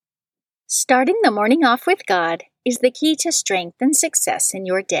Starting the morning off with God is the key to strength and success in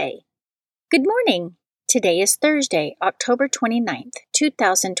your day. Good morning. Today is Thursday, October 29th,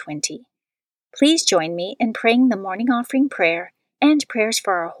 2020. Please join me in praying the morning offering prayer and prayers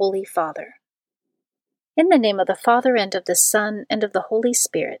for our Holy Father. In the name of the Father, and of the Son, and of the Holy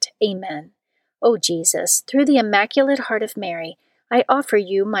Spirit. Amen. O Jesus, through the Immaculate Heart of Mary, I offer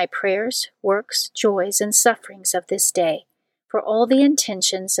you my prayers, works, joys, and sufferings of this day, for all the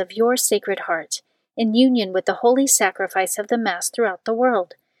intentions of your Sacred Heart, in union with the holy sacrifice of the Mass throughout the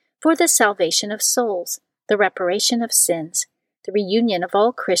world, for the salvation of souls, the reparation of sins, the reunion of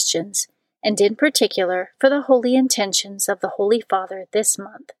all Christians, and in particular for the holy intentions of the Holy Father this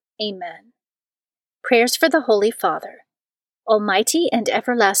month. Amen. Prayers for the Holy Father. Almighty and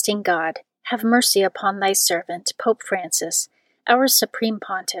everlasting God, have mercy upon thy servant, Pope Francis, our Supreme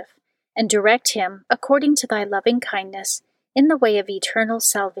Pontiff, and direct him, according to thy loving kindness, in the way of eternal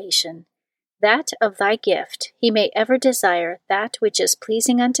salvation, that of thy gift he may ever desire that which is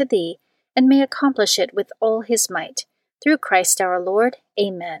pleasing unto thee, and may accomplish it with all his might, through Christ our Lord.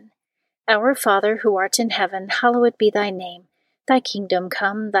 Amen. Our Father, who art in heaven, hallowed be thy name. Thy kingdom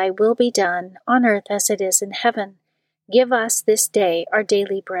come, thy will be done, on earth as it is in heaven. Give us this day our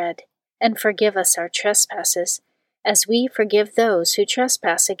daily bread, and forgive us our trespasses, as we forgive those who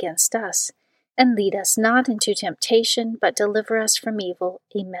trespass against us. And lead us not into temptation, but deliver us from evil.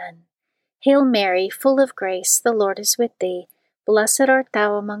 Amen. Hail Mary, full of grace, the Lord is with thee. Blessed art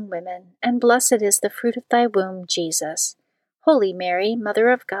thou among women, and blessed is the fruit of thy womb, Jesus. Holy Mary, Mother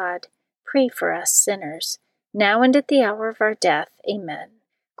of God, pray for us sinners, now and at the hour of our death. Amen.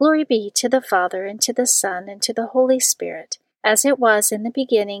 Glory be to the Father, and to the Son, and to the Holy Spirit, as it was in the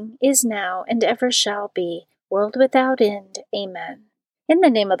beginning, is now, and ever shall be, world without end. Amen. In the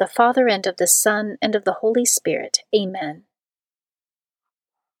name of the Father, and of the Son, and of the Holy Spirit. Amen.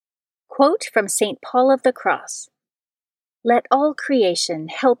 Quote from St. Paul of the Cross. Let all creation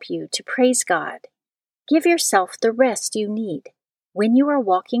help you to praise God. Give yourself the rest you need. When you are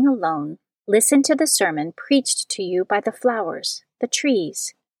walking alone, listen to the sermon preached to you by the flowers, the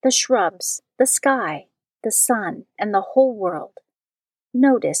trees, the shrubs, the sky, the sun, and the whole world.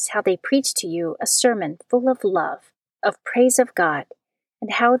 Notice how they preach to you a sermon full of love, of praise of God,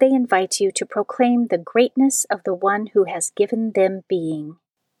 and how they invite you to proclaim the greatness of the one who has given them being.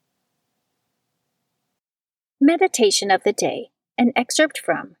 Meditation of the Day, an excerpt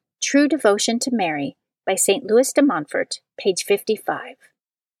from True Devotion to Mary by St. Louis de Montfort, page 55.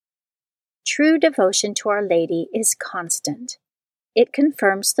 True devotion to Our Lady is constant. It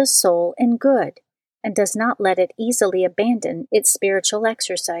confirms the soul in good, and does not let it easily abandon its spiritual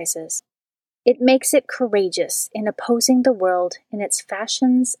exercises. It makes it courageous in opposing the world in its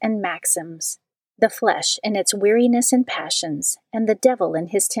fashions and maxims, the flesh in its weariness and passions, and the devil in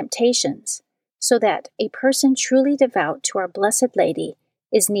his temptations, so that a person truly devout to our Blessed Lady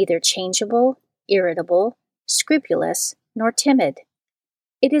is neither changeable, irritable, scrupulous, nor timid.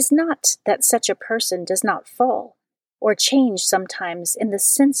 It is not that such a person does not fall, or change sometimes in the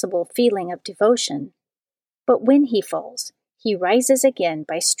sensible feeling of devotion, but when he falls, he rises again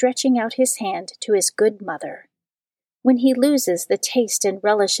by stretching out his hand to his good mother. When he loses the taste and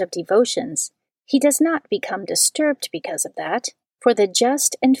relish of devotions, he does not become disturbed because of that, for the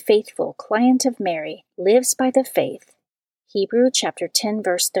just and faithful client of Mary lives by the faith, Hebrew chapter 10,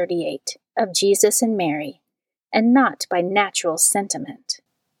 verse 38, of Jesus and Mary, and not by natural sentiment.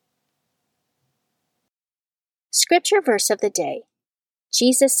 Scripture verse of the day.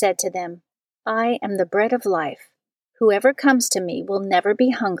 Jesus said to them, I am the bread of life. Whoever comes to me will never be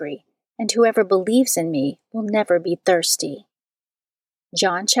hungry, and whoever believes in me will never be thirsty.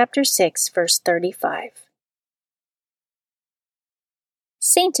 John chapter 6, verse 35.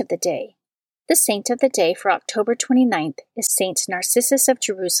 Saint of the Day. The saint of the day for October 29th is Saint Narcissus of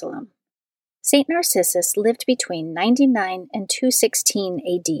Jerusalem. Saint Narcissus lived between 99 and 216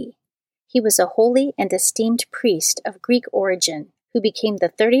 AD. He was a holy and esteemed priest of Greek origin, who became the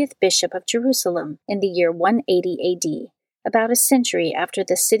 30th Bishop of Jerusalem in the year 180 AD, about a century after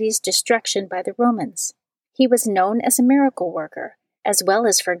the city's destruction by the Romans. He was known as a miracle worker, as well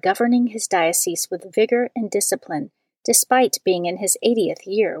as for governing his diocese with vigor and discipline, despite being in his 80th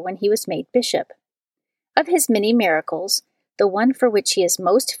year when he was made bishop. Of his many miracles, the one for which he is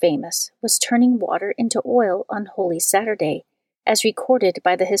most famous was turning water into oil on Holy Saturday, as recorded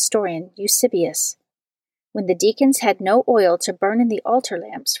by the historian Eusebius. When the deacons had no oil to burn in the altar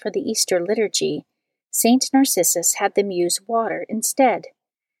lamps for the Easter liturgy, Saint Narcissus had them use water instead.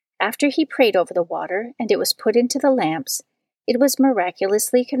 After he prayed over the water and it was put into the lamps, it was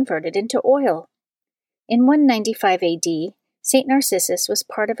miraculously converted into oil. In 195 AD, St. Narcissus was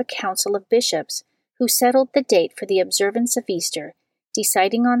part of a council of bishops who settled the date for the observance of Easter,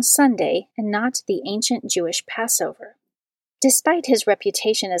 deciding on Sunday and not the ancient Jewish Passover. Despite his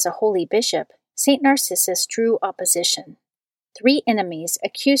reputation as a holy bishop, St. Narcissus drew opposition. 3 enemies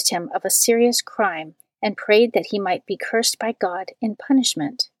accused him of a serious crime and prayed that he might be cursed by God in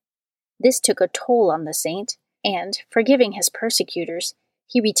punishment. This took a toll on the saint, and, forgiving his persecutors,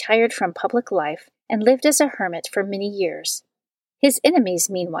 he retired from public life and lived as a hermit for many years. His enemies,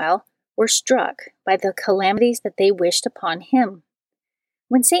 meanwhile, were struck by the calamities that they wished upon him.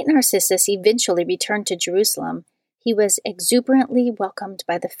 When St. Narcissus eventually returned to Jerusalem, he was exuberantly welcomed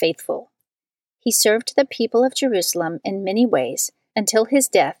by the faithful. He served the people of Jerusalem in many ways until his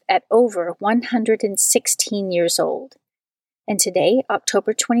death at over 116 years old. And today,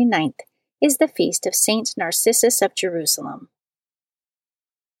 October 29th, is the feast of Saint Narcissus of Jerusalem.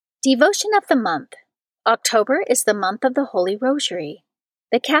 Devotion of the Month. October is the month of the Holy Rosary.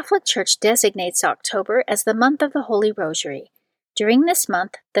 The Catholic Church designates October as the month of the Holy Rosary. During this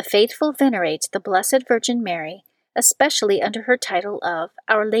month, the faithful venerate the Blessed Virgin Mary, especially under her title of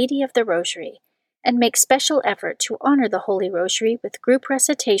Our Lady of the Rosary, and make special effort to honor the Holy Rosary with group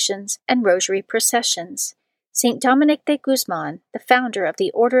recitations and rosary processions. St. Dominic de Guzman, the founder of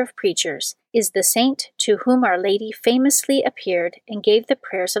the Order of Preachers, is the saint to whom Our Lady famously appeared and gave the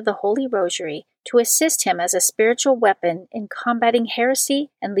prayers of the Holy Rosary to assist him as a spiritual weapon in combating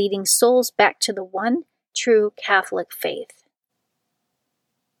heresy and leading souls back to the one true Catholic faith.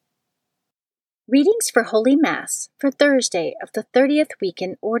 Readings for Holy Mass for Thursday of the 30th week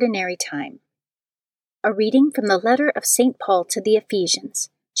in Ordinary Time. A reading from the letter of St. Paul to the Ephesians,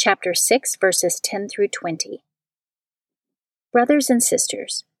 chapter 6, verses 10 through 20. Brothers and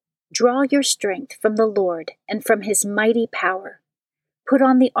sisters, draw your strength from the Lord and from his mighty power. Put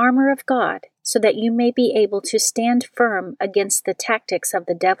on the armor of God so that you may be able to stand firm against the tactics of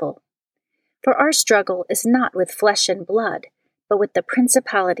the devil. For our struggle is not with flesh and blood, but with the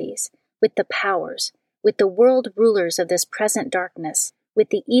principalities, with the powers, with the world rulers of this present darkness, with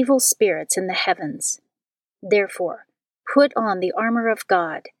the evil spirits in the heavens. Therefore, put on the armor of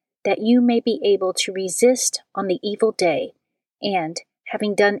God, that you may be able to resist on the evil day, and,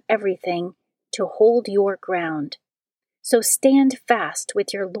 having done everything, to hold your ground. So stand fast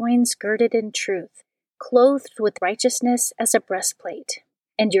with your loins girded in truth, clothed with righteousness as a breastplate,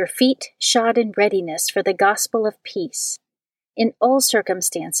 and your feet shod in readiness for the gospel of peace. In all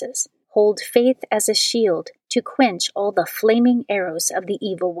circumstances, hold faith as a shield to quench all the flaming arrows of the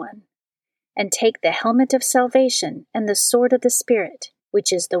evil one. And take the helmet of salvation and the sword of the Spirit,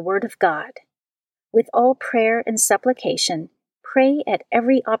 which is the Word of God. With all prayer and supplication, pray at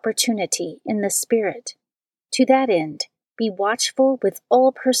every opportunity in the Spirit. To that end, be watchful with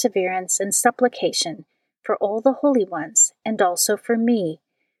all perseverance and supplication for all the holy ones, and also for me,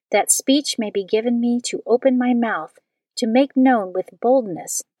 that speech may be given me to open my mouth, to make known with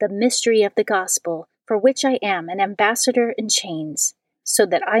boldness the mystery of the gospel, for which I am an ambassador in chains, so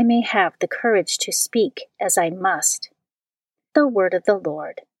that I may have the courage to speak as I must. The Word of the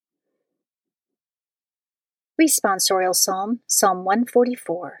Lord. Responsorial Psalm, Psalm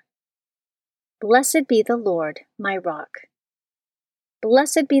 144. Blessed be the Lord, my rock.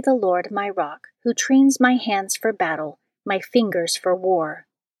 Blessed be the Lord, my rock, who trains my hands for battle, my fingers for war.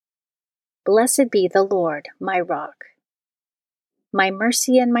 Blessed be the Lord, my rock. My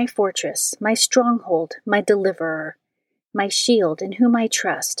mercy and my fortress, my stronghold, my deliverer, my shield in whom I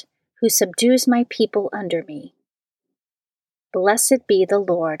trust, who subdues my people under me. Blessed be the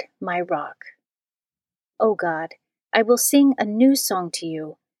Lord, my rock. O God, I will sing a new song to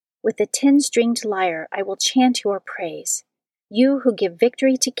you. With a 10-stringed lyre I will chant your praise. You who give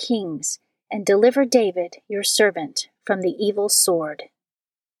victory to kings and deliver David, your servant, from the evil sword.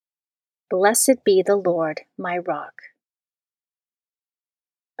 Blessed be the Lord, my rock.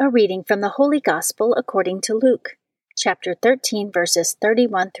 A reading from the Holy Gospel according to Luke, chapter 13, verses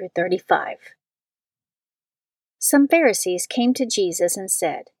 31 through 35. Some Pharisees came to Jesus and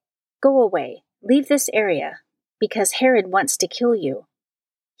said, "Go away, leave this area, because Herod wants to kill you."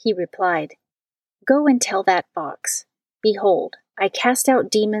 He replied, "Go and tell that fox, 'Behold, I cast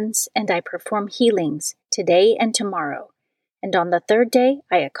out demons and I perform healings today and tomorrow, and on the third day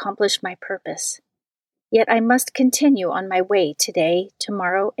I accomplish my purpose. Yet I must continue on my way today,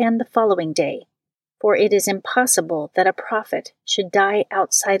 tomorrow, and the following day, for it is impossible that a prophet should die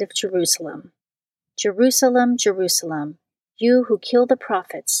outside of Jerusalem. Jerusalem, Jerusalem, you who kill the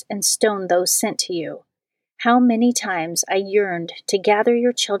prophets and stone those sent to you. How many times I yearned to gather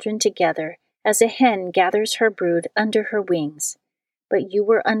your children together as a hen gathers her brood under her wings, but you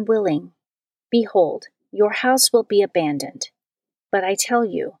were unwilling. Behold, your house will be abandoned. But I tell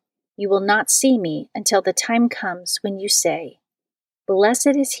you, you will not see me until the time comes when you say,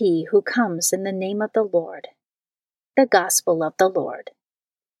 'Blessed is he who comes in the name of the Lord.'" The Gospel of the Lord.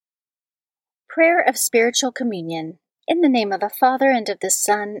 Prayer of Spiritual Communion. In the name of the Father, and of the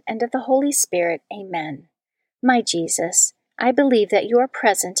Son, and of the Holy Spirit. Amen. My Jesus, I believe that you are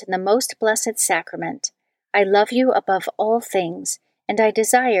present in the most blessed sacrament. I love you above all things, and I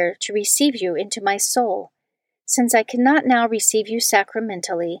desire to receive you into my soul. Since I cannot now receive you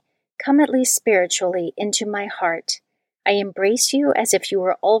sacramentally, come at least spiritually into my heart. I embrace you as if you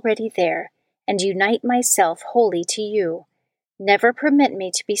were already there, and unite myself wholly to you. Never permit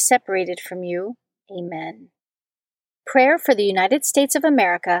me to be separated from you. Amen. Prayer for the United States of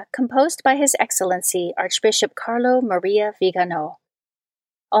America, composed by His Excellency Archbishop Carlo Maria Vigano.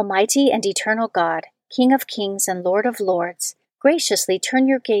 Almighty and eternal God, King of kings and Lord of lords, graciously turn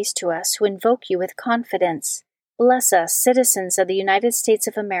your gaze to us who invoke you with confidence. Bless us, citizens of the United States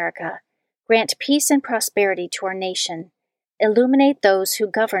of America. Grant peace and prosperity to our nation. Illuminate those who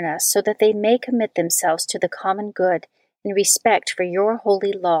govern us so that they may commit themselves to the common good in respect for your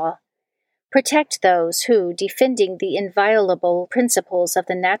holy law. Protect those who, defending the inviolable principles of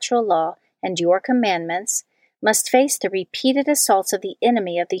the natural law and your commandments, must face the repeated assaults of the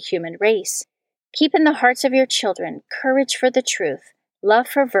enemy of the human race. Keep in the hearts of your children courage for the truth, love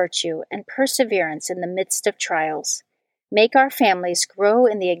for virtue, and perseverance in the midst of trials. Make our families grow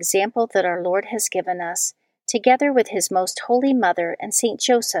in the example that our Lord has given us, together with His most holy Mother and Saint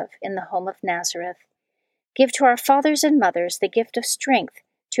Joseph in the home of Nazareth. Give to our fathers and mothers the gift of strength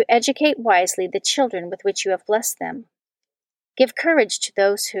to educate wisely the children with which you have blessed them. Give courage to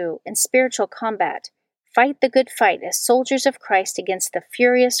those who, in spiritual combat, fight the good fight as soldiers of Christ against the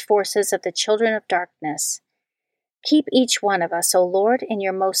furious forces of the children of darkness. Keep each one of us, O Lord, in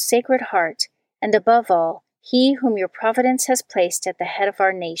your most sacred heart, and above all, he whom your providence has placed at the head of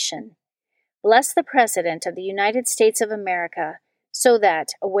our nation. Bless the President of the United States of America, so that,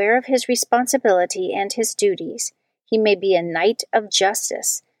 aware of his responsibility and his duties, he may be a knight of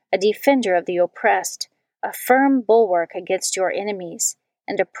justice, a defender of the oppressed, a firm bulwark against your enemies,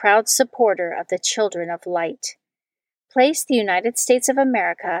 and a proud supporter of the children of light. Place the United States of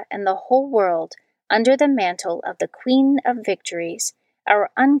America and the whole world under the mantle of the Queen of Victories, our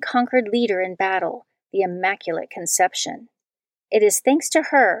unconquered leader in battle, the Immaculate Conception. It is thanks to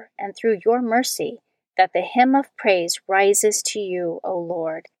her, and through your mercy, that the hymn of praise rises to you, O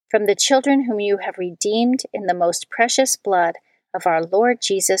Lord, from the children whom you have redeemed in the most precious blood of our Lord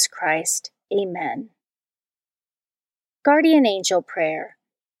Jesus Christ. Amen. Guardian Angel Prayer.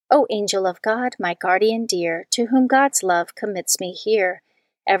 O angel of God, my guardian dear, to whom God's love commits me here,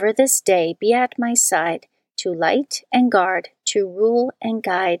 ever this day be at my side, to light and guard, to rule and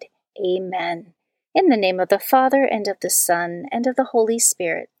guide. Amen. In the name of the Father, and of the Son, and of the Holy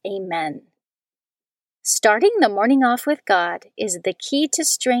Spirit. Amen. Starting the morning off with God is the key to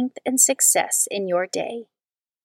strength and success in your day.